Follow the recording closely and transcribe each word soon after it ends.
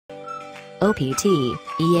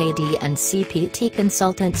OPT-EAD and CPT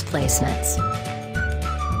consultants placements.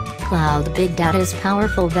 Cloud Big Data's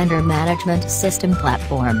powerful vendor management system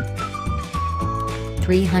platform.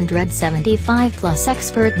 375+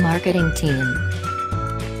 expert marketing team.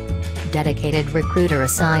 Dedicated recruiter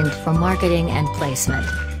assigned for marketing and placement.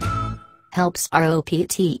 Helps our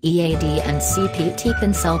OPT-EAD and CPT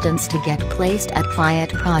consultants to get placed at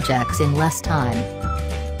client projects in less time.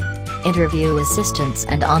 Interview assistance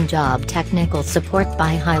and on-job technical support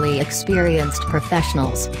by highly experienced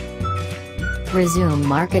professionals. Resume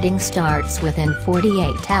marketing starts within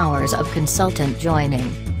 48 hours of consultant joining.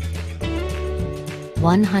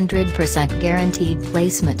 100% guaranteed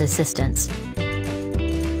placement assistance.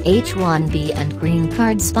 H-1B and green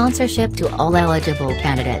card sponsorship to all eligible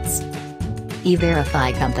candidates.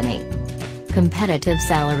 E-Verify Company. Competitive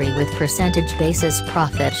salary with percentage basis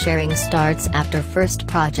profit sharing starts after first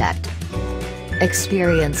project.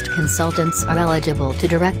 Experienced consultants are eligible to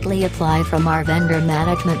directly apply from our vendor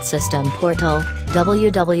management system portal,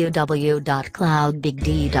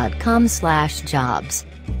 www.cloudbigd.com/jobs.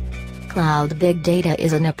 Cloud Big Data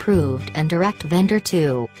is an approved and direct vendor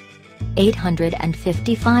to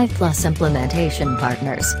 855+ implementation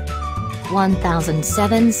partners,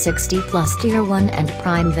 1,760+ Tier 1 and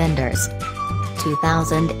Prime vendors,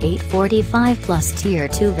 2,845+ Tier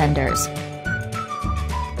 2 vendors.